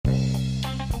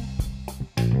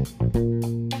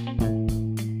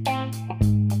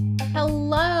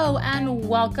Hello and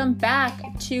welcome back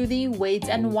to the Weights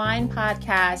and Wine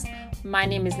podcast. My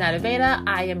name is Neda Veda.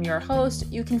 I am your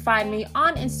host. You can find me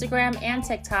on Instagram and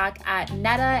TikTok at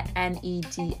Neda,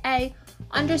 Neda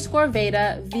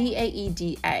 _Veda,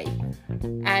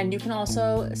 Vaeda. And you can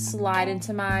also slide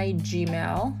into my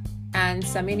Gmail and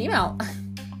send me an email.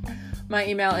 My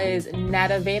email is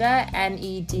nedaveda,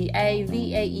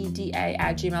 NEDAVAEDA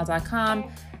 @gmail.com.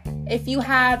 If you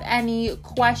have any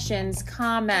questions,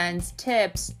 comments,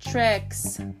 tips,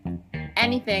 tricks,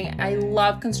 anything, I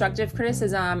love constructive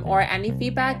criticism or any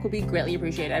feedback would be greatly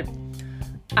appreciated.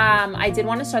 I did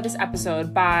want to start this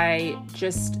episode by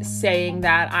just saying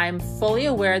that I'm fully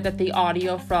aware that the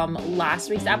audio from last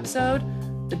week's episode,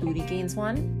 the booty gains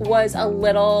one, was a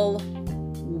little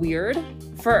weird,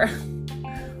 for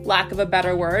lack of a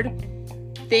better word.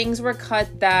 Things were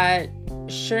cut that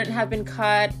shouldn't have been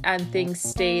cut and things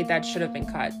stayed that should have been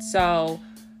cut. So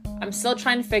I'm still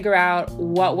trying to figure out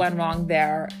what went wrong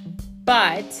there.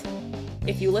 But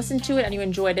if you listened to it and you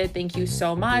enjoyed it, thank you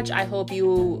so much. I hope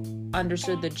you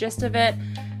understood the gist of it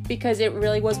because it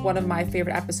really was one of my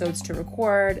favorite episodes to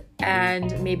record,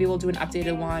 and maybe we'll do an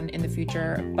updated one in the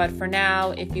future. But for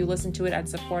now, if you listen to it and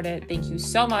support it, thank you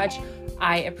so much.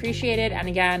 I appreciate it. And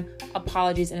again,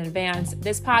 apologies in advance.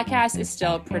 This podcast is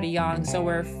still pretty young, so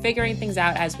we're figuring things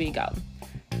out as we go.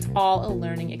 It's all a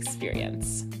learning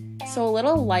experience. So a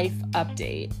little life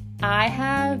update. I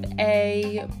have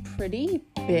a pretty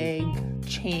big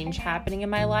change happening in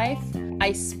my life.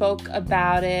 I spoke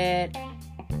about it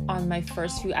on my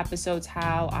first few episodes,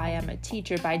 how I am a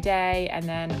teacher by day and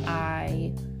then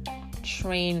I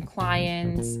train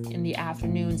clients in the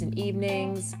afternoons and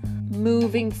evenings.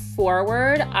 Moving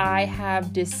forward, I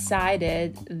have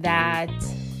decided that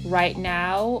right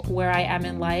now, where I am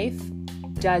in life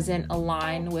doesn't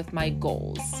align with my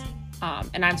goals.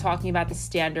 And I'm talking about the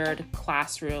standard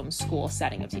classroom school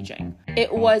setting of teaching.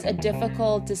 It was a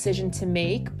difficult decision to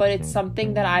make, but it's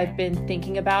something that I've been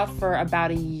thinking about for about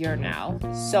a year now.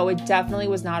 So it definitely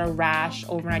was not a rash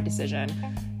overnight decision.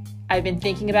 I've been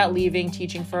thinking about leaving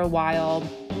teaching for a while.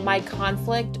 My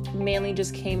conflict mainly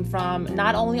just came from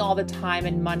not only all the time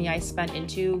and money I spent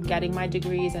into getting my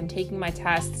degrees and taking my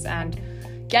tests and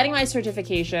getting my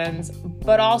certifications,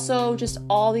 but also just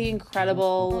all the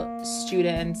incredible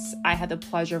students I had the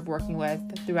pleasure of working with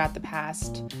throughout the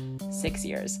past 6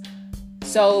 years.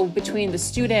 So between the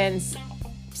students,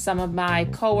 some of my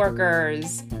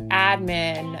coworkers,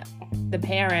 admin, the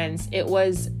parents, it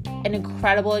was an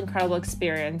incredible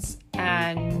experience,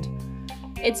 and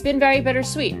it's been very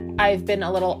bittersweet. I've been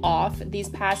a little off these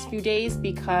past few days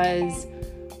because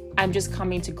I'm just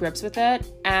coming to grips with it,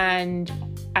 and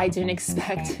I didn't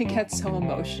expect to get so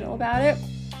emotional about it,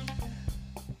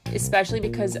 especially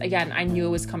because, again, I knew it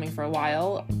was coming for a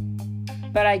while.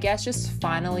 But I guess just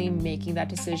finally making that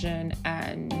decision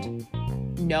and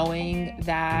knowing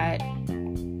that,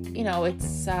 you know,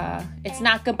 it's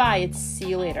not goodbye, it's see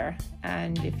you later.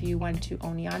 And if you went to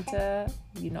Oneonta,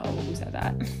 you know who said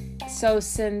that. So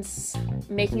since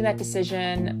making that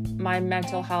decision, my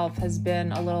mental health has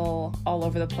been a little all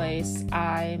over the place.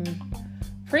 I'm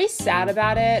pretty sad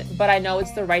about it, but I know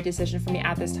it's the right decision for me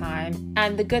at this time.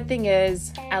 And the good thing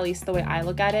is, at least the way I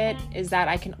look at it, is that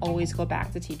I can always go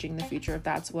back to teaching in the future if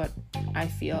that's what I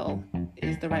feel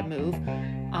is the right move.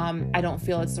 I don't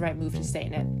feel it's the right move to stay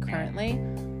in it currently.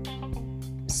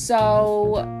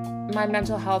 So my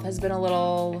mental health has been a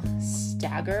little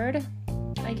staggered,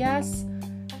 I guess.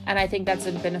 And I think that's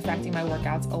been affecting my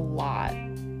workouts a lot.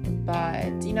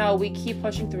 But, you know, we keep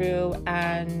pushing through,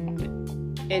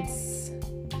 and it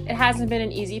hasn't been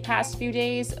an easy past few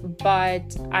days,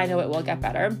 but I know it will get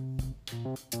better.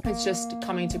 It's just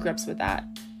coming to grips with that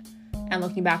and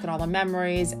looking back at all the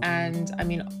memories. And I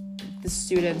mean, the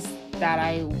students that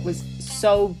I was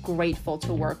so grateful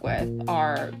to work with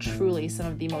are truly some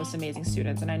of the most amazing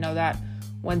students. And I know that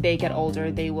when they get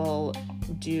older, they will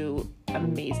do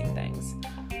amazing things.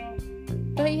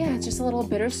 But yeah, it's just a little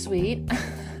bittersweet.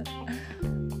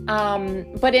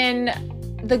 But in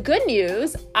the good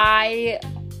news, I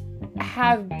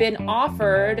have been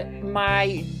offered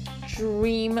my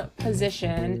dream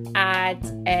position at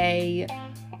a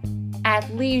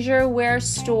athleisure wear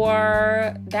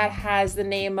store that has the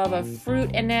name of a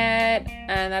fruit in it,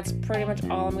 and that's pretty much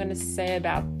all I'm going to say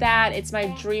about that. It's my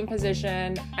dream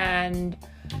position, and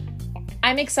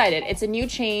I'm excited. It's a new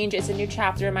change. It's a new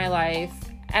chapter in my life,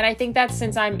 and I think that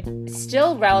since I'm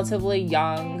still relatively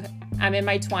young, I'm in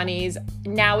my 20s,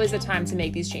 now is the time to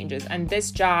make these changes, and this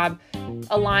job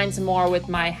aligns more with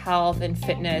my health and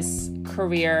fitness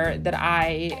career that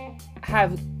I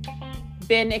have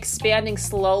been expanding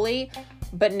slowly,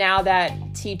 but now that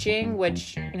teaching,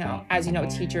 which, as you know,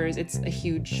 teachers, it's a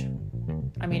huge,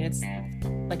 it's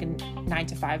like a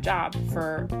 9-to-5 job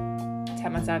for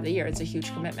 10 months out of the year. It's a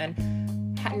huge commitment.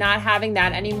 Not having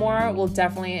that anymore will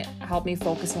definitely help me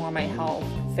focus more on my health,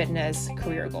 fitness,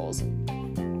 career goals.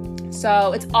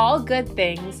 So it's all good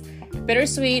things.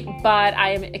 Bittersweet, but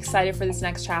I am excited for this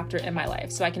next chapter in my life.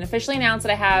 So I can officially announce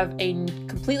that I have a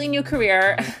completely new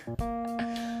career.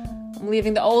 I'm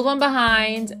leaving the old one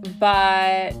behind,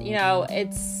 but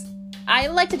I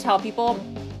like to tell people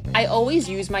I always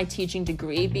use my teaching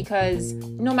degree because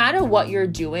no matter what you're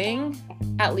doing,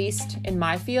 at least in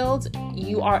my field,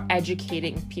 you are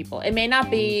educating people. It may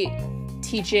not be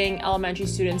teaching elementary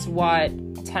students what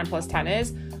 10 plus 10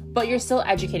 is, but you're still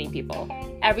educating people.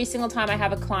 Every single time I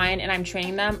have a client and I'm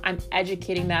training them, I'm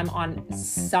educating them on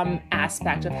some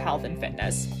aspect of health and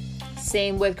fitness.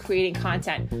 Same with creating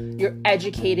content. You're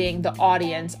educating the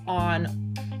audience on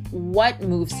what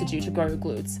moves to do to grow your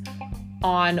glutes,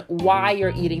 on why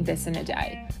you're eating this in a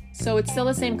day. So it's still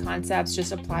the same concepts,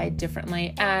 just applied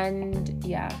differently. And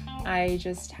yeah, I'm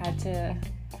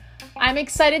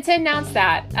excited to announce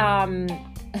that.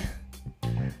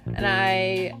 And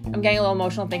I'm getting a little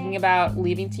emotional thinking about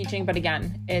leaving teaching, but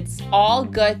again, it's all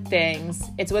good things.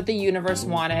 It's what the universe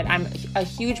wanted. I'm a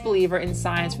huge believer in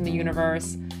signs from the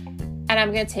universe, and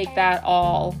I'm going to take that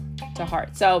all to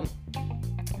heart. So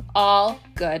all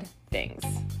good things.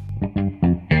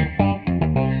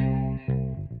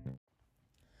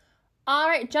 All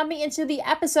right, jumping into the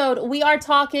episode, we are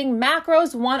talking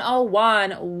Macros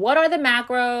 101. What are the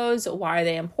macros? Why are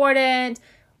they important?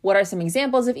 What are some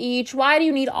examples of each? Why do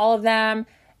you need all of them?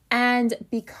 And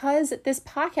because this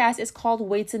podcast is called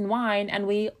Weights and Wine, and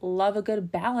we love a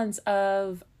good balance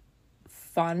of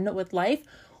fun with life,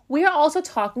 we are also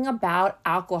talking about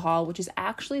alcohol, which is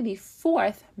actually the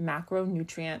fourth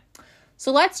macronutrient.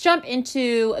 So let's jump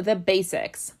into the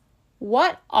basics.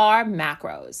 What are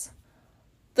macros?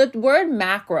 The word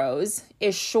macros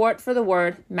is short for the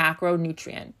word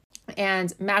macronutrient. And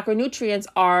macronutrients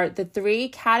are the 3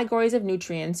 categories of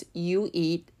nutrients you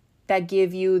eat that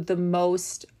give you the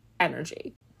most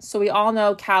energy. So we all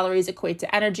know calories equate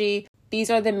to energy. These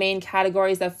are the main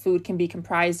categories that food can be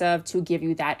comprised of to give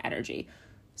you that energy.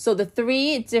 So the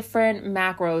 3 different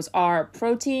macros are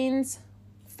proteins,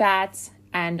 fats,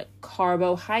 and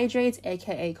carbohydrates,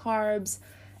 aka carbs.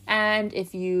 And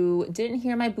if you didn't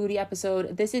hear my booty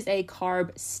episode, this is a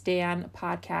carb stan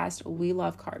podcast. We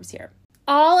love carbs here.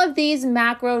 All of these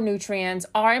macronutrients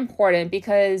are important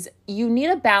because you need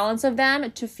a balance of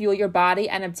them to fuel your body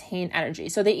and obtain energy.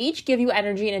 So they each give you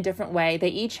energy in a different way. They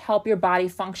each help your body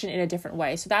function in a different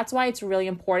way. So that's why it's really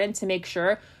important to make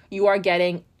sure you are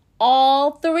getting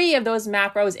all 3 of those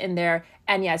macros in there.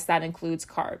 And yes, that includes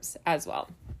carbs as well.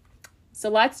 So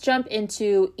let's jump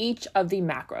into each of the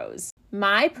macros.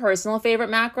 My personal favorite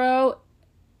macro,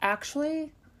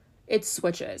 actually, it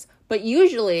switches. But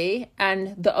usually,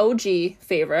 and the OG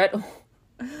favorite,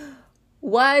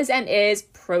 was and is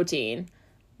protein.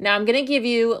 Now I'm going to give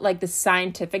you the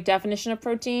scientific definition of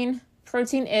protein.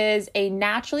 Protein is a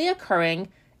naturally occurring,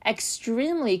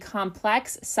 extremely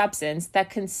complex substance that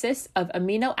consists of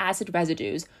amino acid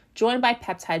residues joined by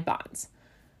peptide bonds.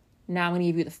 Now I'm going to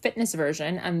give you the fitness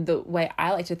version and the way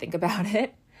I like to think about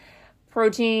it.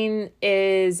 Protein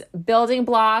is building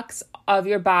blocks of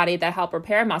your body that help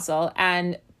repair muscle.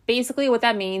 And basically what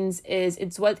that means is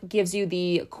it's what gives you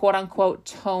the quote unquote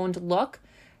toned look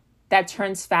that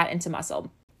turns fat into muscle.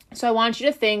 So I want you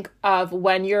to think of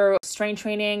when you're strength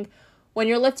training, when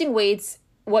you're lifting weights,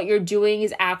 what you're doing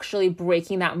is actually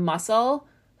breaking that muscle.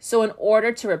 So in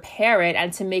order to repair it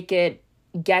and to make it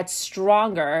get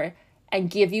stronger and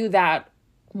give you that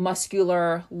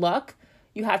muscular look,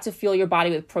 you have to fuel your body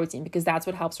with protein because that's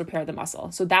what helps repair the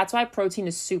muscle. So that's why protein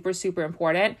is super, super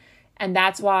important. And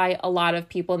that's why a lot of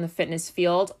people in the fitness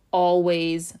field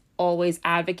always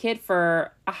advocate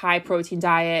for a high protein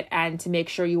diet and to make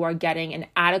sure you are getting an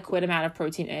adequate amount of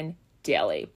protein in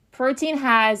daily. Protein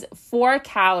has 4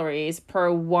 calories per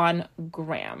 1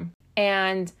 gram.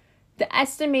 And the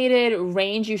estimated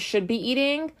range you should be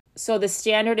eating, so the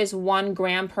standard is 1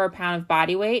 gram per pound of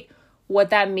body weight.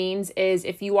 What that means is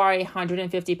if you are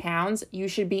 150 pounds, you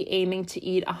should be aiming to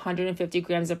eat 150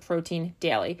 grams of protein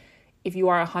daily. If you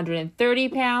are 130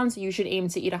 pounds, you should aim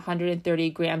to eat 130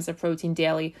 grams of protein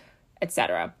daily,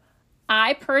 etc.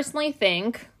 I personally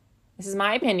think, this is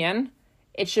my opinion,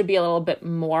 it should be a little bit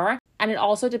more, and it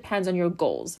also depends on your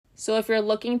goals. So if you're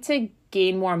looking to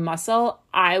gain more muscle,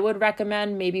 I would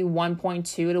recommend maybe 1.2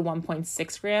 to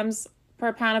 1.6 grams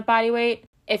per pound of body weight.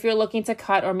 If you're looking to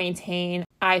cut or maintain,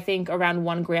 I think around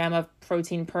 1 gram of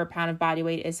protein per pound of body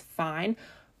weight is fine,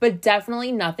 but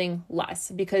definitely nothing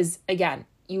less because, again,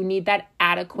 you need that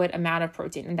adequate amount of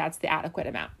protein, and that's the adequate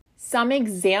amount. Some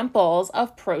examples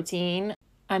of protein,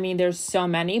 I mean, there's so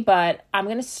many, but I'm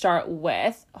going to start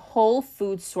with whole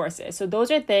food sources. So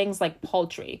those are things like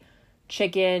poultry,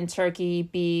 chicken, turkey,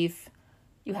 beef.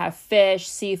 You have fish,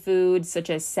 seafood, such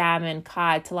as salmon,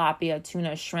 cod, tilapia,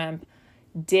 tuna, shrimp,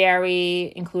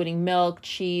 dairy, including milk,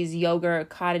 cheese, yogurt,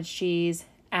 cottage cheese.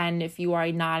 And if you are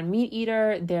a non-meat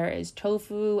eater, there is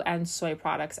tofu and soy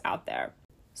products out there.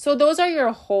 So those are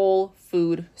your whole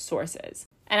food sources.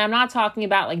 And I'm not talking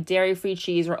about like dairy-free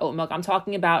cheese or oat milk. I'm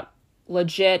talking about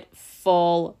legit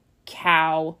full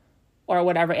cow or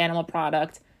whatever animal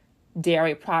product,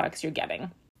 dairy products you're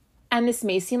getting. And this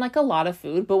may seem like a lot of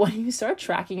food, but when you start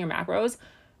tracking your macros,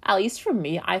 at least for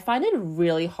me, I find it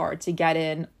really hard to get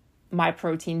in my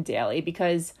protein daily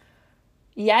because,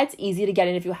 yeah, it's easy to get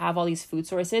in if you have all these food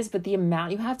sources, but the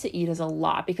amount you have to eat is a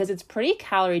lot because it's pretty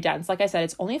calorie dense. Like I said,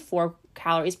 it's only 4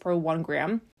 calories per 1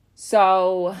 gram.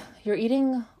 So you're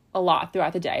eating a lot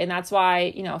throughout the day. And that's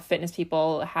why, fitness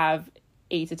people have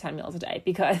 8 to 10 meals a day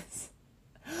because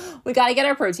we got to get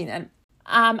our protein in.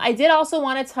 I did also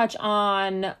want to touch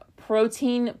on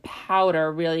protein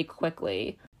powder really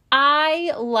quickly.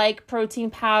 I like protein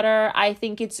powder. I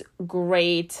think it's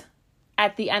great.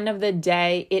 At the end of the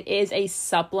day, it is a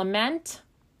supplement,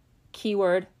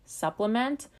 keyword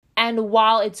supplement. And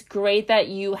while it's great that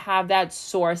you have that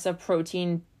source of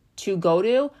protein to go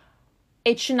to,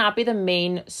 it should not be the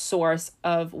main source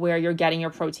of where you're getting your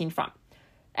protein from.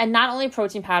 And not only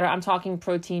protein powder, I'm talking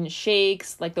protein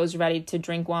shakes, like those ready to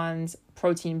drink ones,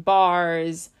 protein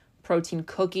bars, protein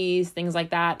cookies, things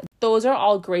like that. Those are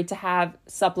all great to have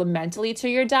supplementally to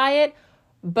your diet,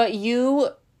 but you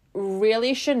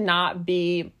really should not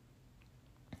be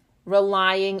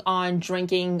relying on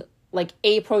drinking like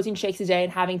 8 protein shakes a day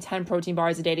and having 10 protein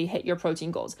bars a day to hit your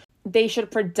protein goals. They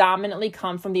should predominantly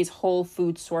come from these whole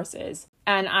food sources.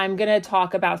 And I'm going to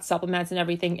talk about supplements and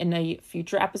everything in a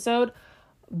future episode.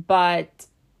 But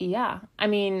yeah, I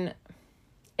mean,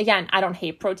 again, I don't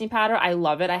hate protein powder. I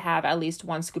love it. I have at least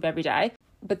 1 scoop every day.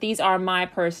 But these are my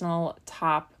personal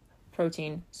top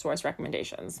protein source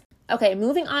recommendations. Okay,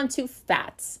 moving on to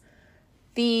fats.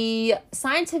 The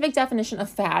scientific definition of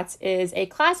fats is a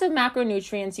class of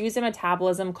macronutrients used in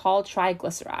metabolism called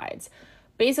triglycerides.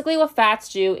 Basically, what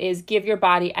fats do is give your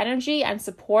body energy and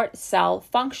support cell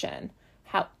function.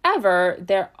 However,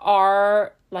 there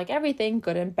are, like everything,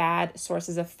 good and bad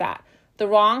sources of fat. The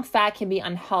wrong fat can be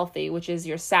unhealthy, which is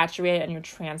your saturated and your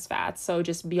trans fats. So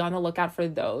just be on the lookout for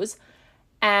those.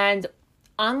 And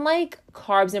unlike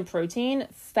carbs and protein,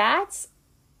 fats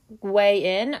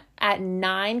weigh in at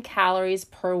 9 calories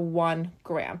per 1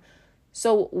 gram.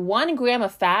 So 1 gram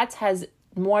of fats has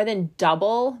more than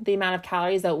double the amount of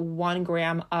calories that 1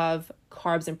 gram of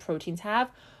carbs and proteins have.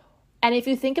 And if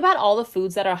you think about all the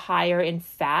foods that are higher in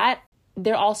fat,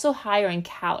 they're also higher in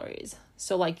calories.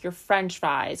 So like your French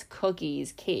fries,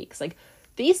 cookies, cakes, like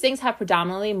these things have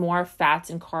predominantly more fats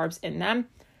and carbs in them,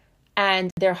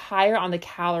 and they're higher on the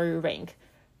calorie rank.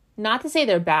 Not to say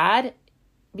they're bad,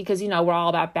 because, we're all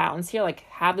about balance here. Like,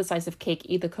 have the slice of cake,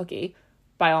 eat the cookie,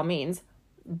 by all means.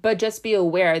 But just be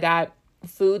aware that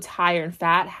foods higher in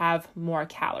fat have more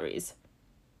calories.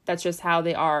 That's just how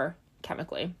they are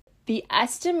chemically. The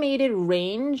estimated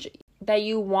range that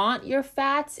you want your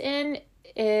fats in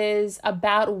is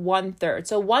about 1/3.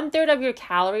 So 1/3 of your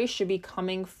calories should be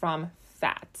coming from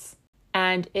fats.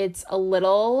 And it's a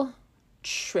little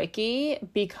tricky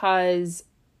because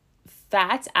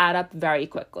fats add up very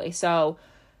quickly. So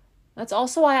that's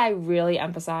also why I really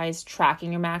emphasize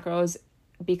tracking your macros,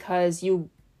 because you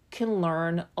can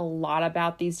learn a lot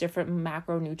about these different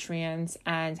macronutrients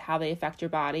and how they affect your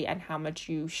body and how much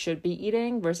you should be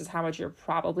eating versus how much you're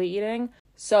probably eating.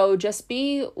 So just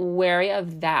be wary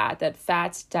of that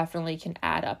fats definitely can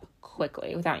add up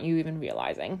quickly without you even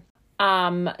realizing.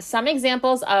 Some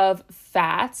examples of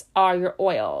fats are your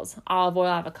oils: olive oil,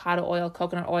 avocado oil,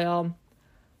 coconut oil,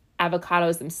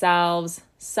 avocados themselves.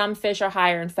 Some fish are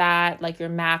higher in fat, like your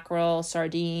mackerel,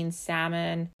 sardines,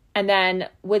 salmon. And then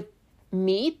with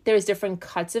meat, there's different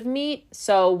cuts of meat.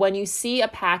 So when you see a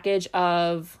package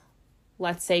of,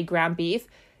 let's say, ground beef,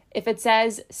 if it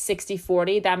says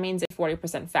 60-40, that means it's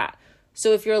 40% fat.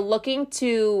 So if you're looking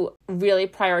to really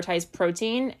prioritize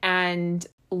protein and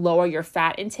lower your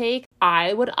fat intake,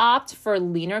 I would opt for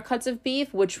leaner cuts of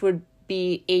beef, which would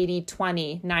be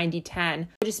 80-20, 90-10.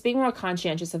 Just being more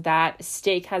conscientious of that.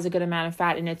 Steak has a good amount of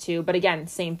fat in it too. But again,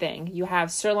 same thing. You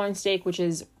have sirloin steak, which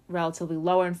is relatively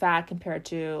lower in fat compared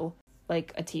to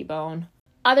like a T-bone.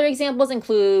 Other examples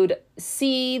include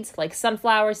seeds like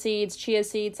sunflower seeds, chia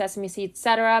seeds, sesame seeds,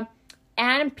 etc.,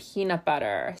 and peanut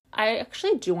butter. I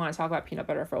actually do want to talk about peanut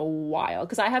butter for a while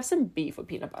because I have some beef with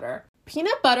peanut butter.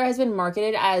 Peanut butter has been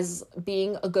marketed as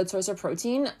being a good source of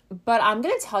protein, but I'm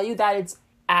going to tell you that it's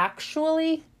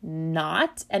actually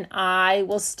not, and I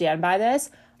will stand by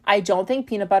this. I don't think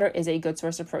peanut butter is a good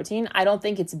source of protein. I don't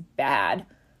think it's bad.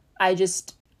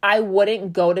 I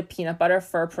wouldn't go to peanut butter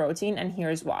for protein, and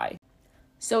here's why.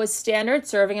 So a standard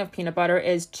serving of peanut butter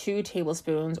is 2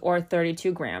 tablespoons or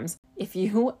 32 grams. If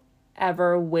you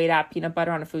ever weighed out peanut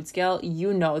butter on a food scale,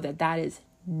 you know that that is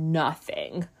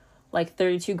nothing. Like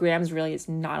 32 grams really is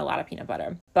not a lot of peanut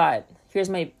butter. But here's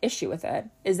my issue with it,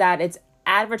 is that it's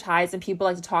advertised and people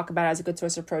like to talk about it as a good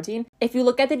source of protein. If you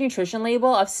look at the nutrition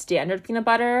label of standard peanut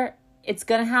butter, it's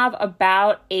going to have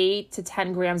about 8 to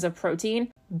 10 grams of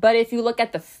protein. But if you look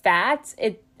at the fats,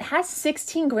 it has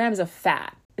 16 grams of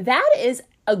fat. That is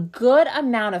a good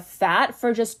amount of fat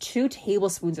for just 2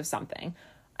 tablespoons of something.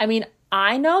 I mean,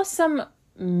 I know some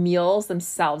meals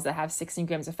themselves that have 16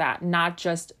 grams of fat, not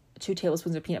just 2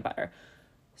 tablespoons of peanut butter.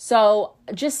 So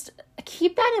just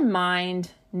keep that in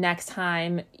mind next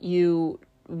time you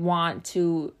want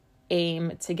to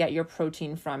aim to get your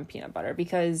protein from peanut butter,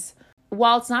 because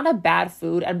while it's not a bad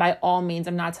food, and by all means,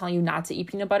 I'm not telling you not to eat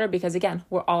peanut butter, because again,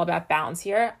 we're all about balance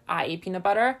here. I eat peanut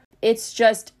butter. It's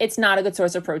not a good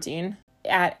source of protein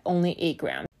at only 8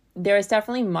 grams. There is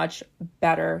definitely much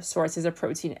better sources of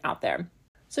protein out there.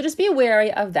 So just be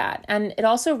wary of that. And it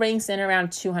also ranks in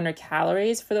around 200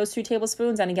 calories for those 2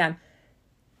 tablespoons. And again,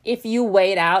 if you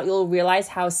weigh it out, you'll realize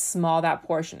how small that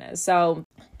portion is. So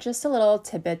just a little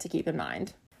tidbit to keep in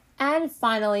mind. And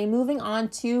finally, moving on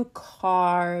to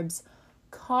carbs.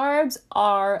 Carbs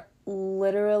are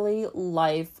literally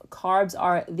life. Carbs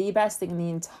are the best thing in the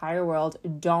entire world.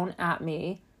 Don't at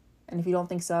me. And if you don't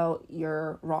think so,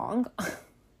 you're wrong.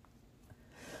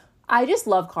 I just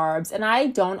love carbs, and I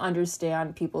don't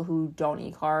understand people who don't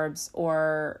eat carbs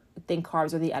or think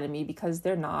carbs are the enemy, because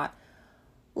they're not.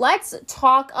 Let's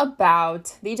talk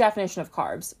about the definition of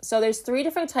carbs. So there's 3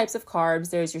 different types of carbs.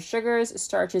 There's your sugars,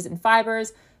 starches, and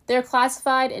fibers. They're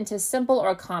classified into simple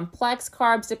or complex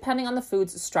carbs depending on the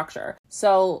food's structure.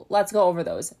 So let's go over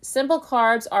those. Simple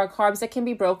carbs are carbs that can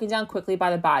be broken down quickly by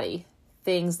the body.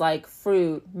 Things like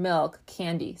fruit, milk,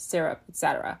 candy, syrup,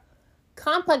 etc.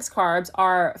 Complex carbs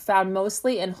are found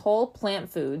mostly in whole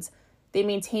plant foods. They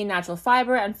maintain natural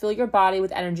fiber and fill your body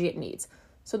with energy it needs.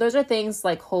 So those are things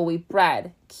like whole wheat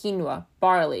bread, quinoa,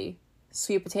 barley,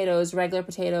 sweet potatoes, regular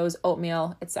potatoes,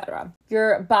 oatmeal, etc.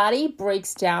 Your body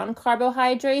breaks down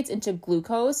carbohydrates into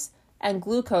glucose, and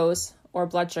glucose, or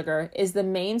blood sugar, is the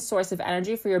main source of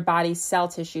energy for your body's cell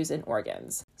tissues and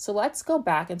organs. So let's go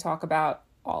back and talk about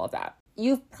all of that.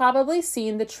 You've probably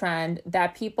seen the trend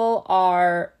that people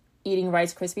are eating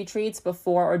Rice Krispie treats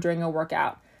before or during a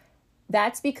workout.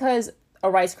 That's because a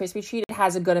Rice Krispie treat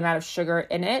has a good amount of sugar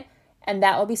in it, and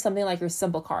that will be something like your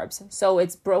simple carbs. So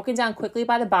it's broken down quickly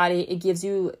by the body. It gives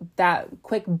you that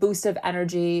quick boost of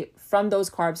energy from those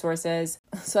carb sources.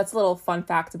 So that's a little fun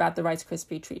fact about the Rice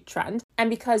Krispie treat trend. And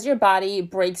because your body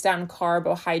breaks down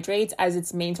carbohydrates as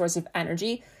its main source of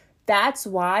energy, that's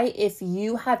why if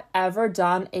you have ever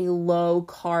done a low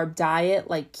carb diet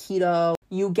like keto,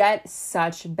 you get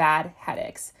such bad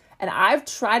headaches. And I've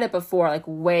tried it before, like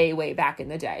way back in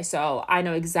the day. So I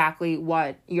know exactly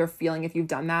what you're feeling if you've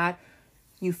done that.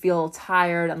 You feel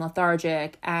tired and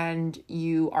lethargic, and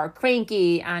you are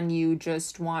cranky, and you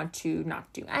just want to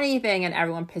not do anything, and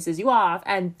everyone pisses you off.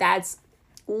 And that's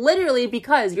literally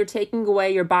because you're taking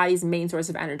away your body's main source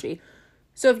of energy.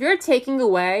 So if you're taking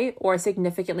away or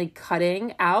significantly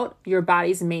cutting out your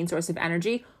body's main source of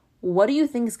energy, what do you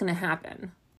think is going to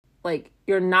happen? Like,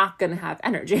 you're not going to have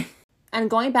energy. And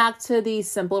going back to the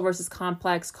simple versus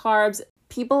complex carbs,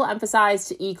 people emphasize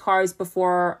to eat carbs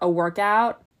before a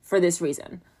workout for this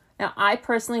reason. Now, I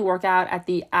personally work out at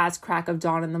the ass crack of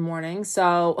dawn in the morning,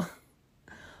 so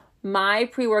my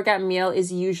pre-workout meal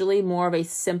is usually more of a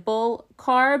simple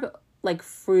carb, like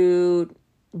fruit,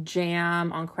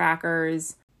 jam on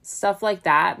crackers, stuff like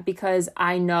that, because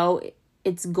I know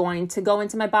it's going to go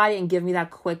into my body and give me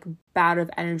that quick bout of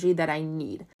energy that I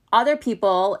need. Other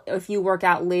people, if you work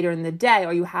out later in the day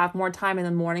or you have more time in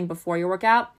the morning before your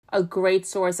workout, a great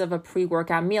source of a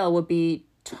pre-workout meal would be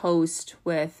toast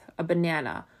with a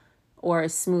banana or a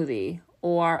smoothie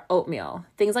or oatmeal,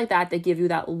 things like that give you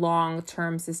that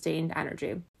long-term sustained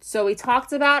energy. So we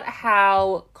talked about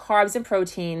how carbs and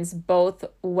proteins both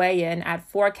weigh in at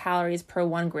 4 calories per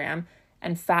 1 gram,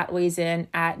 and fat weighs in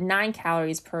at 9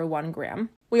 calories per 1 gram.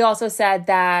 We also said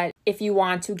that if you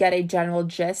want to get a general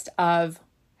gist of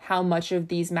how much of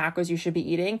these macros you should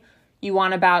be eating, you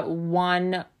want about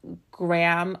 1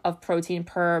 gram of protein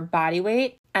per body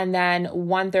weight, and then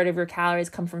 1/3 of your calories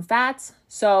come from fats.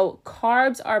 So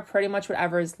carbs are pretty much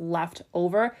whatever is left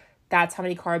over. That's how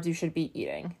many carbs you should be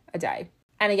eating a day.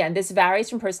 And again, this varies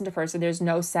from person to person. There's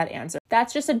no set answer.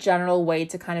 That's just a general way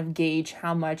to kind of gauge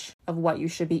how much of what you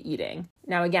should be eating.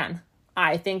 Now, again,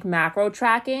 I think macro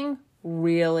tracking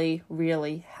really,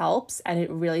 really helps, and it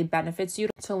really benefits you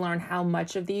to learn how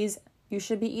much of these you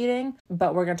should be eating,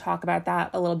 but we're going to talk about that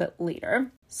a little bit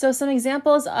later. So some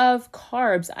examples of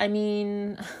carbs. I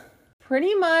mean,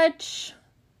 pretty much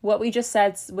what we just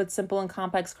said with simple and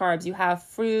complex carbs. You have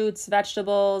fruits,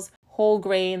 vegetables, whole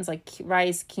grains like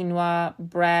rice, quinoa,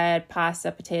 bread, pasta,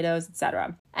 potatoes,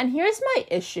 etc. And here's my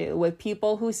issue with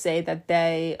people who say that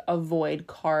they avoid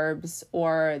carbs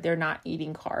or they're not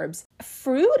eating carbs.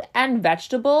 Fruit and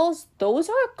vegetables, those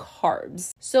are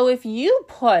carbs. So if you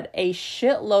put a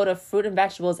shitload of fruit and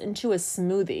vegetables into a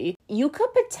smoothie, you could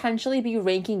potentially be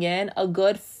raking in a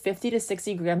good 50 to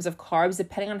 60 grams of carbs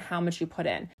depending on how much you put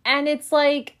in. And it's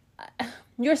like,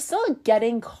 you're still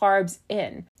getting carbs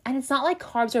in. And it's not like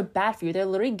carbs are bad for you. They're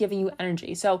literally giving you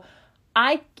energy. So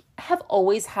I have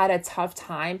always had a tough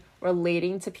time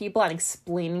relating to people and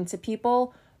explaining to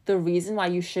people the reason why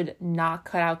you should not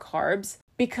cut out carbs,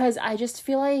 because I just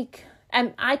feel like,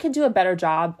 and I could do a better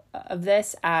job of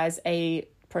this as a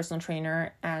personal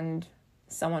trainer and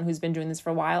someone who's been doing this for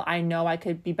a while. I know I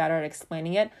could be better at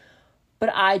explaining it, but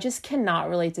I just cannot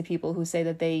relate to people who say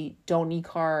that they don't eat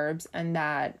carbs and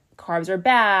that carbs are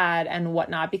bad and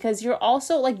whatnot, because you're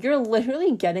also like, you're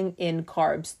literally getting in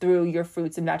carbs through your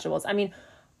fruits and vegetables. I mean,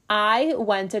 I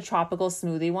went to Tropical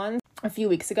Smoothie one a few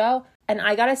weeks ago and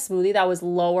I got a smoothie that was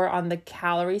lower on the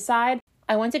calorie side.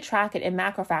 I went to track it in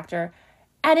MacroFactor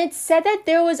and it said that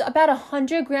there was about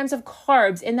 100 grams of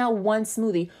carbs in that one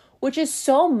smoothie, which is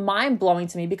so mind-blowing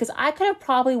to me, because I could have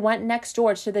probably went next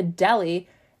door to the deli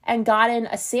and gotten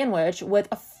a sandwich with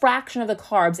a fraction of the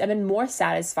carbs and been more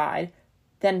satisfied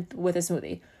than with a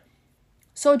smoothie.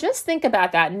 So just think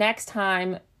about that next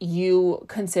time you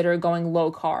consider going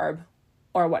low carb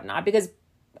or whatnot, because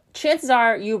chances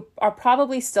are you are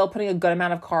probably still putting a good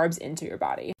amount of carbs into your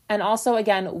body. And also,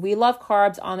 again, we love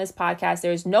carbs on this podcast.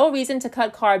 There's no reason to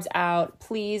cut carbs out.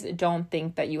 Please don't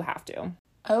think that you have to.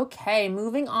 Okay,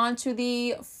 moving on to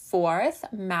the 4th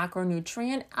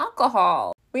macronutrient,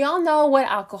 alcohol. We all know what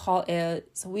alcohol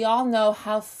is. We all know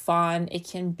how fun it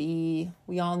can be.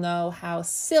 We all know how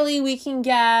silly we can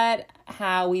get,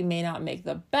 how we may not make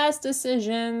the best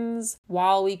decisions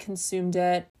while we consumed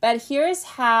it. But here's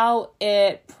how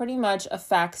it pretty much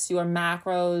affects your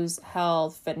macros,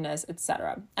 health, fitness,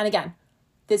 etc. And again,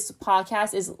 this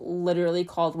podcast is literally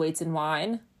called Weights and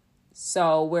Wine.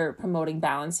 So we're promoting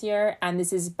balance here. And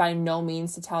this is by no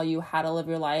means to tell you how to live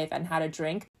your life and how to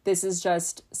drink. This is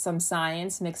just some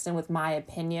science mixed in with my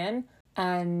opinion.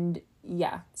 And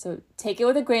yeah, so take it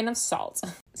with a grain of salt.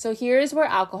 So here's where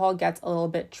alcohol gets a little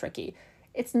bit tricky.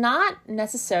 It's not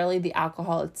necessarily the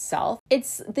alcohol itself.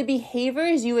 It's the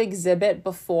behaviors you exhibit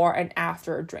before and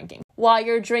after drinking. While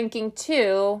you're drinking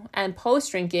too and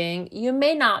post-drinking, you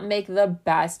may not make the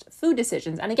best food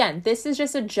decisions. And again, this is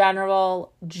just a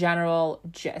general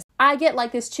gist. I get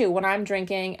like this too when I'm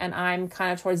drinking and I'm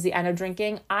kind of towards the end of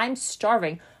drinking. I'm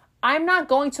starving. I'm not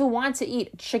going to want to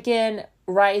eat chicken,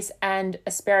 rice, and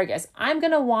asparagus. I'm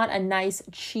going to want a nice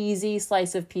cheesy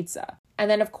slice of pizza. And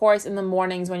then, of course, in the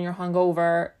mornings when you're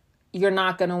hungover, you're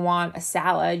not going to want a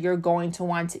salad. You're going to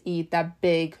want to eat that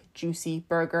big, juicy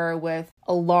burger with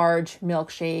a large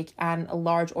milkshake and a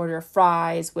large order of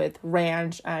fries with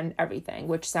ranch and everything,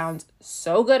 which sounds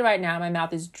so good right now. My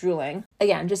mouth is drooling.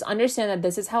 Again, just understand that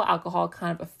this is how alcohol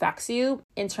kind of affects you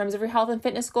in terms of your health and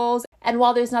fitness goals. And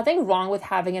while there's nothing wrong with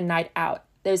having a night out,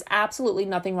 there's absolutely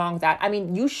nothing wrong with that. I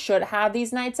mean, you should have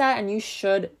these nights out and you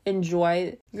should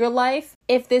enjoy your life.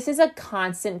 If this is a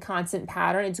constant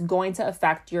pattern, it's going to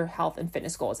affect your health and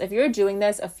fitness goals. If you're doing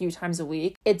this a few times a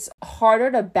week, it's harder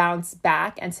to bounce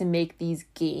back and to make these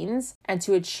gains and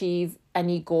to achieve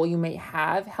any goal you may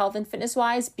have health and fitness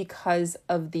wise because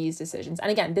of these decisions. And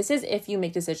again, this is if you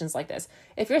make decisions like this.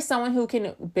 If you're someone who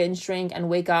can binge drink and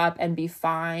wake up and be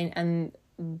fine and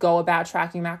go about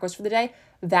tracking macros for the day,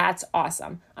 that's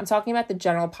awesome. I'm talking about the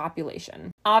general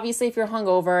population. Obviously, if you're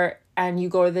hungover and you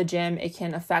go to the gym, it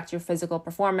can affect your physical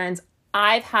performance.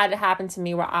 I've had it happen to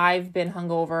me where I've been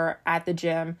hungover at the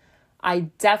gym. I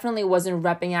definitely wasn't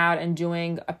repping out and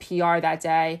doing a PR that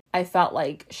day. I felt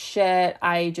like shit.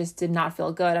 I just did not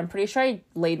feel good. I'm pretty sure I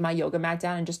laid my yoga mat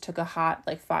down and just took a hot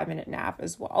 5-minute nap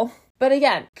as well. But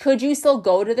again, could you still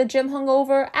go to the gym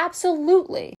hungover?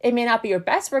 Absolutely. It may not be your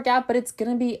best workout, but it's going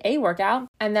to be a workout.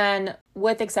 And then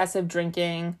with excessive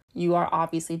drinking, you are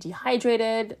obviously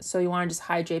dehydrated. So you want to just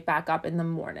hydrate back up in the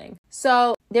morning.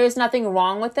 So there's nothing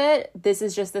wrong with it. This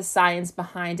is just the science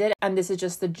behind it. And this is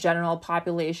just the general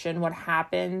population, what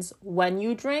happens when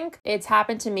you drink. It's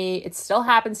happened to me. It still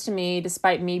happens to me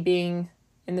despite me being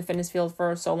in the fitness field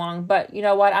for so long. But you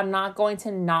know what? I'm not going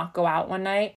to not go out one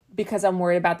night because I'm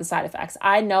worried about the side effects.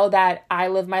 I know that I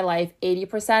live my life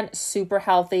 80% super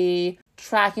healthy,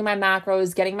 tracking my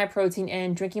macros, getting my protein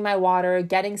in, drinking my water,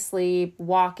 getting sleep,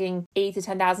 walking 8 to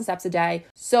 10,000 steps a day.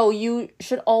 So you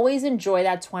should always enjoy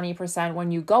that 20%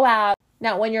 when you go out.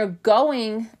 Now, when you're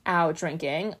going out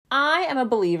drinking, I am a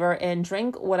believer in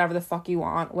drink whatever the fuck you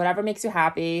want, whatever makes you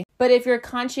happy. But if you're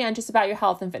conscientious about your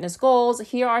health and fitness goals,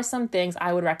 here are some things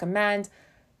I would recommend.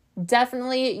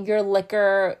 Definitely your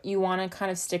liquor, you want to kind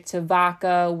of stick to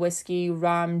vodka, whiskey,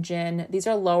 rum, gin. These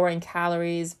are lower in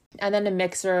calories. And then a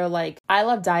mixer, I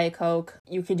love Diet Coke.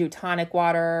 You can do tonic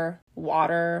water,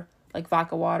 like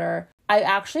vodka water. I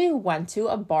actually went to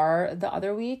a bar the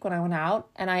other week when I went out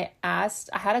and I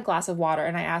had a glass of water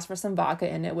and I asked for some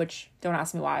vodka in it, which don't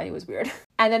ask me why, it was weird.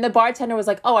 And then the bartender was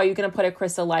like, "Oh, are you going to put a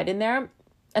Crystal Light in there?"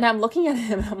 And I'm looking at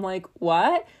him and I'm like,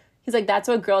 "What?" He's like, "That's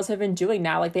what girls have been doing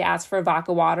now. They ask for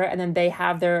vodka water and then they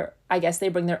have they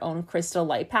bring their own Crystal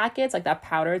Light packets, that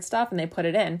powdered stuff, and they put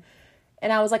it in."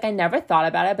 And I was like, I never thought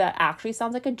about it, but it actually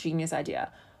sounds like a genius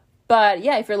idea. But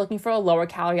yeah, if you're looking for a lower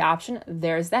calorie option,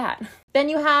 there's that. Then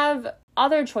you have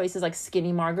other choices like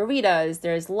skinny margaritas.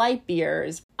 There's light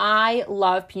beers. I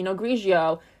love Pinot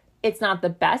Grigio. It's not the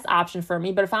best option for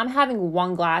me, but if I'm having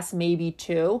one glass, maybe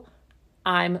two,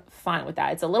 I'm fine with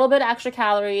that. It's a little bit extra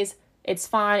calories. It's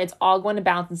fine. It's all going to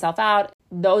balance itself out.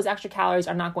 Those extra calories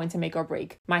are not going to make or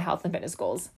break my health and fitness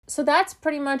goals. So that's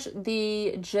pretty much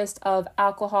the gist of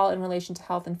alcohol in relation to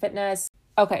health and fitness.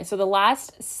 Okay, so the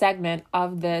last segment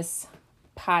of this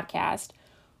podcast,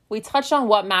 we touched on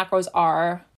what macros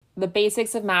are, the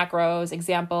basics of macros,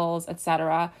 examples,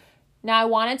 etc. Now I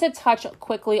wanted to touch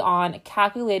quickly on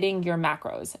calculating your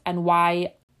macros and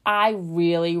why I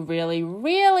really, really,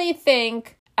 really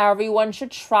think everyone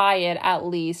should try it at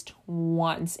least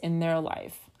once in their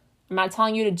life. I'm not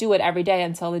telling you to do it every day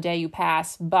until the day you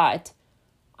pass, but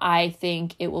I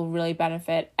think it will really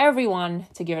benefit everyone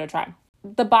to give it a try.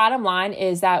 The bottom line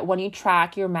is that when you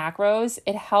track your macros,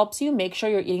 it helps you make sure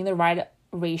you're eating the right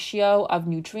ratio of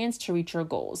nutrients to reach your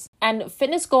goals. And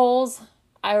fitness goals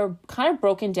are kind of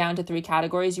broken down to 3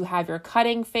 categories. You have your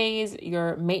cutting phase,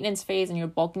 your maintenance phase, and your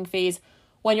bulking phase.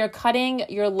 When you're cutting,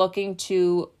 you're looking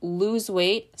to lose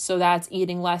weight, so that's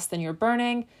eating less than you're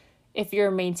burning. If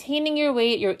you're maintaining your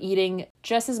weight, you're eating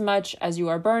just as much as you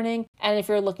are burning. And if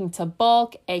you're looking to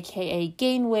bulk, aka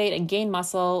gain weight and gain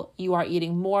muscle, you are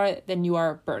eating more than you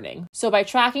are burning. So by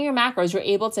tracking your macros, you're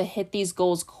able to hit these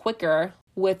goals quicker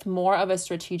with more of a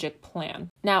strategic plan.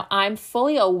 Now, I'm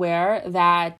fully aware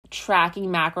that tracking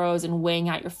macros and weighing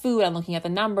out your food and looking at the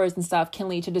numbers and stuff can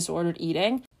lead to disordered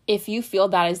eating. If you feel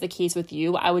that is the case with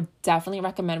you, I would definitely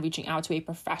recommend reaching out to a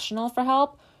professional for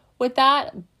help with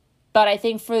that. But I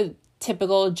think for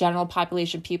typical general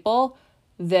population people,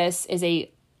 this is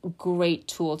a great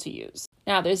tool to use.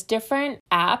 Now, there's different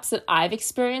apps that I've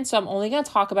experienced, so I'm only going to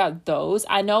talk about those.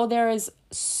 I know there is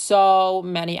so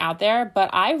many out there, but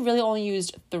I really only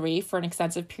used 3 for an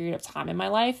extensive period of time in my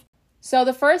life. So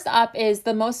the first up is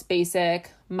the most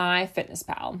basic,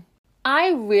 MyFitnessPal.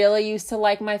 I really used to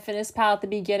like MyFitnessPal at the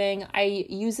beginning. I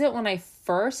used it when I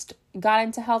first got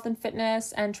into health and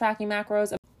fitness and tracking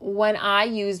macros. When I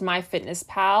used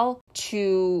MyFitnessPal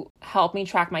to help me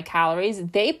track my calories,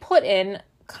 they put in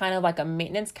kind of like a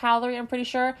maintenance calorie, I'm pretty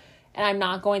sure. And I'm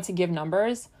not going to give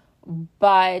numbers,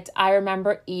 but I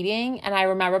remember eating and I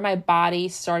remember my body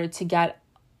started to get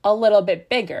a little bit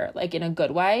bigger, in a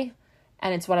good way.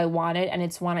 And it's what I wanted. And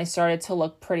it's when I started to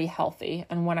look pretty healthy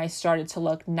and when I started to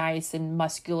look nice and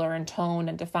muscular and toned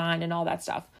and defined and all that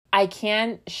stuff. I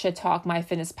can shit talk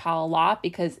MyFitnessPal a lot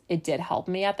because it did help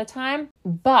me at the time.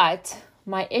 But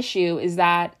my issue is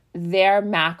that their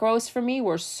macros for me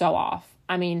were so off.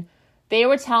 I mean, they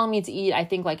were telling me to eat, I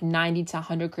think 90 to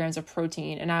 100 grams of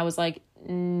protein. And I was like,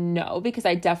 no, because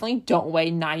I definitely don't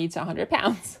weigh 90 to 100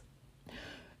 pounds.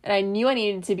 And I knew I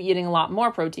needed to be eating a lot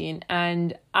more protein.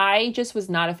 And I just was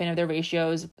not a fan of their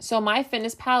ratios. So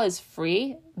MyFitnessPal is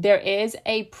free. There is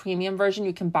a premium version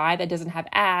you can buy that doesn't have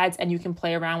ads and you can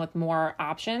play around with more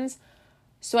options.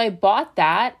 So I bought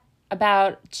that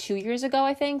about 2 years ago,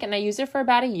 I think, and I used it for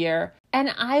about a year. And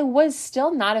I was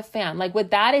still not a fan. Like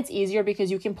with that, it's easier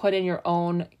because you can put in your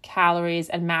own calories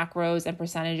and macros and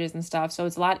percentages and stuff. So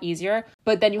it's a lot easier.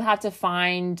 But then you have to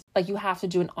you have to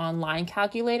do an online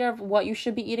calculator of what you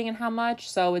should be eating and how much.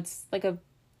 So it's like a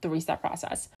 3-step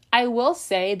process. I will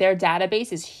say their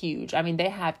database is huge. I mean, they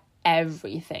have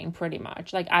everything pretty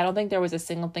much. Like, I don't think there was a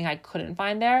single thing I couldn't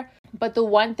find there. But the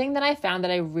one thing that I found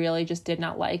that I really just did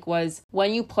not like was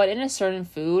when you put in a certain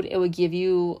food, it would give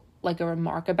you like a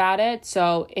remark about it.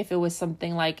 So if it was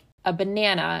something like a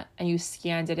banana and you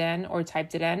scanned it in or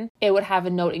typed it in, it would have a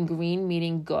note in green,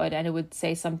 meaning good. And it would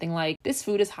say something like, this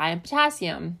food is high in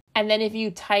potassium. And then if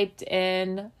you typed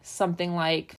in something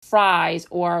like fries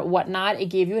or whatnot, it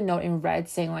gave you a note in red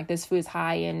saying like, this food is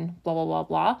high in blah, blah, blah,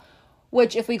 blah.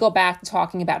 Which if we go back to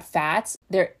talking about fats,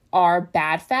 there are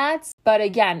bad fats. But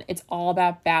again, it's all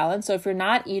about balance. So if you're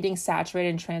not eating saturated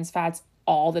and trans fats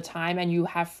all the time and you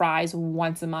have fries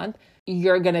once a month,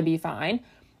 you're going to be fine.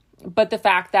 But the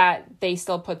fact that they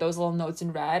still put those little notes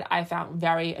in red, I found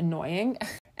very annoying.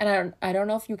 And I don't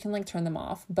know if you can like turn them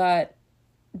off, but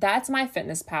that's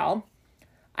MyFitnessPal.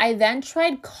 I then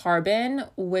tried Carbon,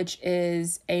 which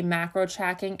is a macro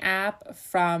tracking app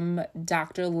from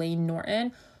Dr. Lane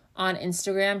Norton. On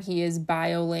Instagram, he is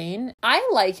BioLane. I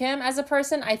like him as a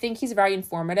person. I think he's very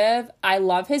informative. I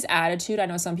love his attitude. I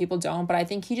know some people don't, but I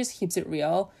think he just keeps it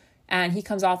real. And he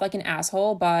comes off like an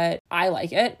asshole, but I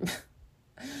like it.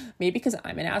 Maybe because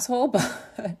I'm an asshole,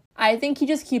 but I think he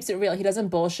just keeps it real. He doesn't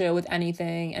bullshit with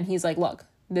anything. And he's like, look,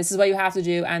 this is what you have to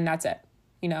do. And that's it.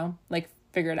 You know, like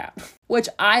figure it out, which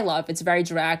I love. It's very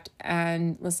direct.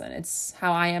 And listen, it's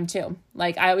how I am too.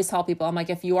 Like I always tell people, I'm like,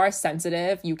 if you are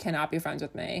sensitive, you cannot be friends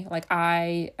with me. Like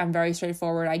I am very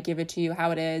straightforward. I give it to you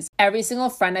how it is. Every single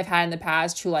friend I've had in the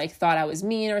past who like thought I was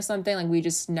mean or something, like we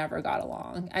just never got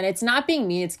along. And it's not being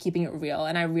mean, it's keeping it real.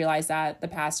 And I realized that the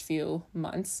past few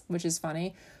months, which is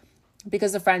funny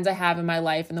because the friends I have in my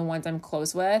life and the ones I'm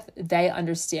close with, they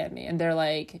understand me. And they're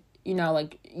like, you know,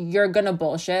 like you're gonna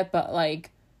bullshit, but like,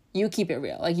 you keep it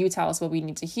real. Like you tell us what we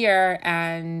need to hear.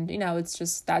 And you know, it's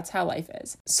just, that's how life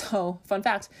is. So fun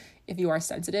fact, if you are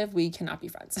sensitive, we cannot be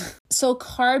friends. So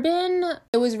Carbon,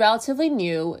 it was relatively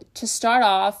new. To start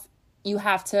off, you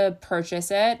have to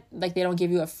purchase it. Like they don't give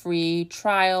you a free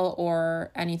trial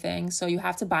or anything. So you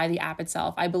have to buy the app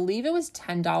itself. I believe it was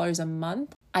 $10 a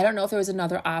month. I don't know if there was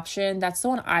another option. That's the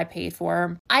one I paid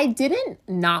for. I didn't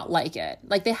not like it.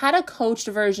 Like they had a coached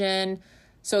version.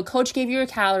 So a coach gave you your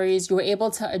calories. You were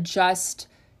able to adjust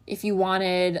if you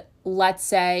wanted, let's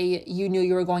say you knew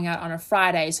you were going out on a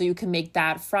Friday, so you can make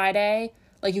that Friday,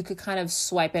 like you could kind of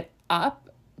swipe it up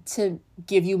to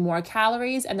give you more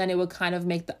calories, and then it would kind of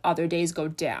make the other days go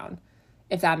down,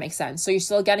 if that makes sense. So you're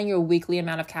still getting your weekly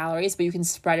amount of calories, but you can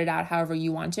spread it out however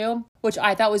you want to, which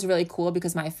I thought was really cool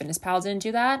because MyFitnessPal didn't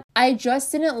do that. I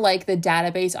just didn't like the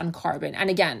database on Carbon. And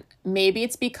again, maybe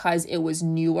it's because it was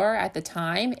newer at the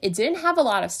time. It didn't have a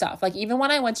lot of stuff. Like even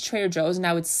when I went to Trader Joe's and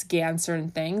I would scan certain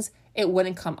things, it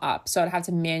wouldn't come up. So I'd have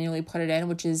to manually put it in,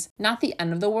 which is not the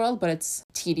end of the world, but it's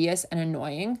tedious and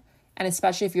annoying. And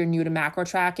especially if you're new to macro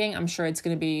tracking, I'm sure it's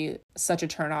going to be such a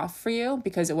turnoff for you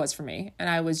because it was for me. And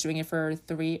I was doing it for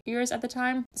 3 years at the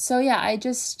time. So yeah, I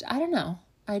don't know.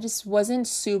 I just wasn't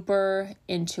super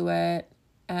into it.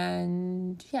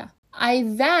 And yeah. I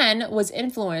then was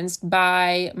influenced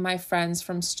by my friends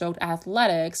from Stoked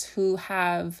Athletics who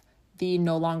have the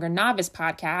No Longer Novice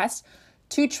podcast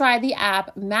to try the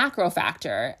app Macro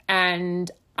Factor. And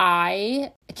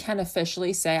I can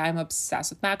officially say I'm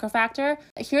obsessed with Macro Factor.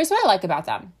 Here's what I like about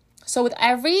them. So with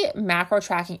every macro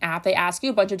tracking app, they ask you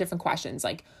a bunch of different questions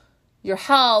like your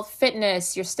health,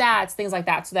 fitness, your stats, things like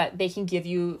that, so that they can give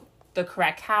you the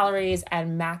correct calories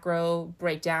and macro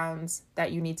breakdowns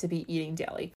that you need to be eating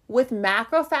daily. With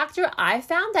Macro Factor, I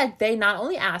found that they not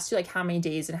only asked you like how many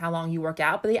days and how long you work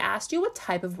out, but they asked you what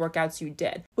type of workouts you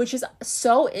did, which is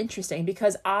so interesting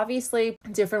because obviously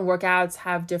different workouts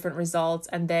have different results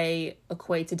and they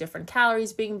equate to different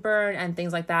calories being burned and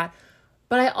things like that.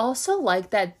 But I also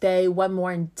like that they went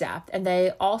more in depth and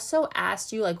they also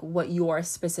asked you like what your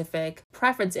specific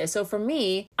preference is. So for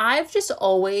me, I've just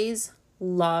always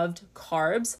loved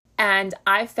carbs. And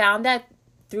I found that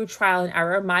through trial and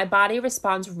error, my body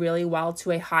responds really well to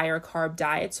a higher carb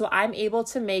diet. So I'm able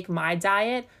to make my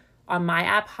diet on my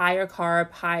app higher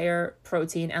carb, higher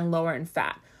protein, and lower in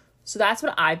fat. So that's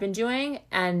what I've been doing.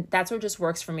 And that's what just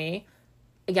works for me.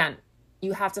 Again,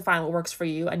 you have to find what works for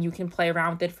you and you can play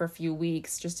around with it for a few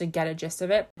weeks just to get a gist of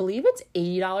it. I believe it's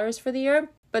 $80 for the year.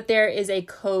 But there is a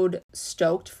code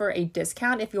STOKED for a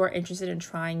discount if you are interested in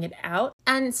trying it out.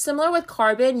 And similar with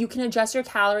Carbon, you can adjust your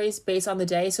calories based on the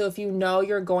day. So if you know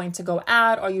you're going to go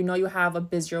out or you know you have a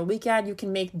busier weekend, you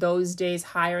can make those days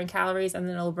higher in calories and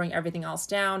then it'll bring everything else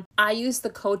down. I use the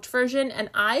Coach version and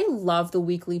I love the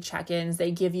weekly check-ins.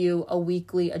 They give you a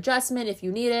weekly adjustment if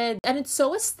you need it. And it's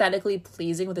so aesthetically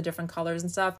pleasing with the different colors and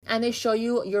stuff. And they show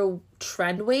you your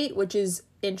trend weight, which is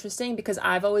interesting because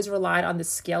I've always relied on the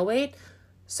scale weight.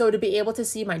 So to be able to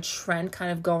see my trend kind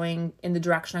of going in the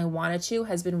direction I wanted to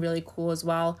has been really cool as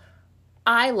well.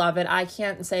 I love it. I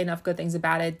can't say enough good things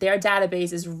about it. Their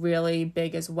database is really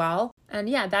big as well. And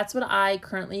yeah, that's what I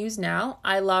currently use now.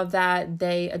 I love that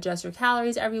they adjust your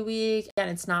calories every week and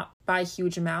it's not by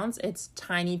huge amounts. It's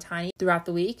tiny throughout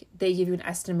the week. They give you an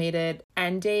estimated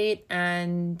end date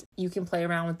and you can play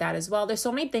around with that as well. There's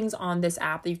so many things on this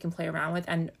app that you can play around with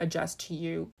and adjust to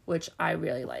you, which I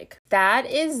really like. That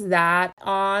is that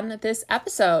on this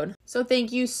episode. So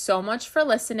thank you so much for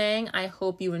listening. I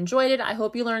hope you enjoyed it. I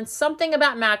hope you learned something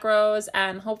about macros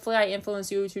and hopefully I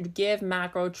influence you to give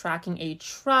macro tracking a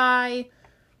try.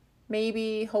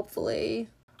 Maybe, hopefully.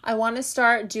 I want to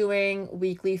start doing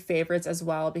weekly favorites as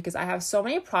well because I have so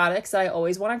many products that I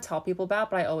always want to tell people about,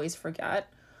 but I always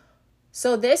forget.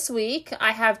 So this week,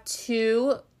 I have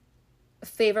 2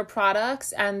 favorite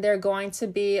products and they're going to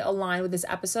be aligned with this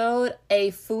episode.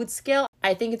 A food scale.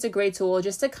 I think it's a great tool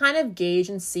just to kind of gauge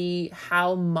and see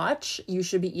how much you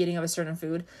should be eating of a certain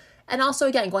food. And also,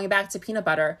 again, going back to peanut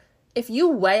butter, if you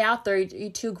weigh out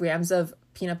 32 grams of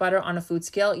peanut butter on a food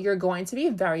scale, you're going to be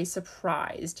very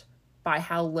surprised by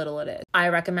how little it is. I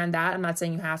recommend that. I'm not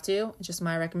saying you have to. It's just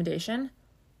my recommendation.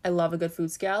 I love a good food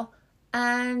scale.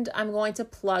 And I'm going to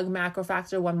plug Macro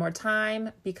Factor one more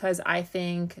time because I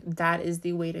think that is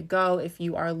the way to go if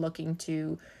you are looking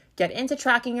to get into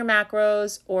tracking your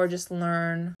macros or just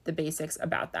learn the basics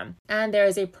about them. And there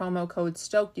is a promo code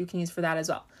STOKED you can use for that as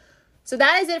well. So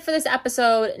that is it for this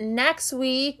episode. Next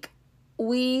week,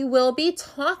 we will be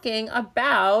talking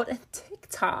about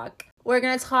TikTok. We're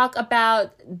going to talk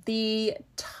about the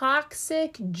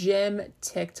toxic gym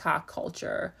TikTok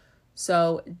culture.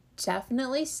 So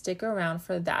definitely stick around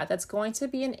for that. That's going to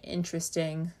be an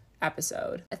interesting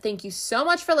episode. Thank you so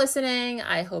much for listening.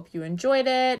 I hope you enjoyed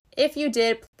it. If you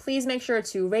did, please make sure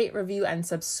to rate, review, and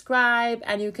subscribe.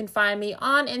 And you can find me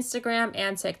on Instagram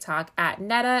and TikTok at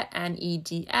Neda,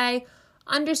 Neda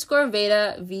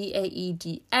 _Vaida,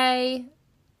 Vaeda.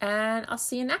 And I'll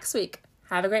see you next week.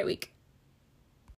 Have a great week.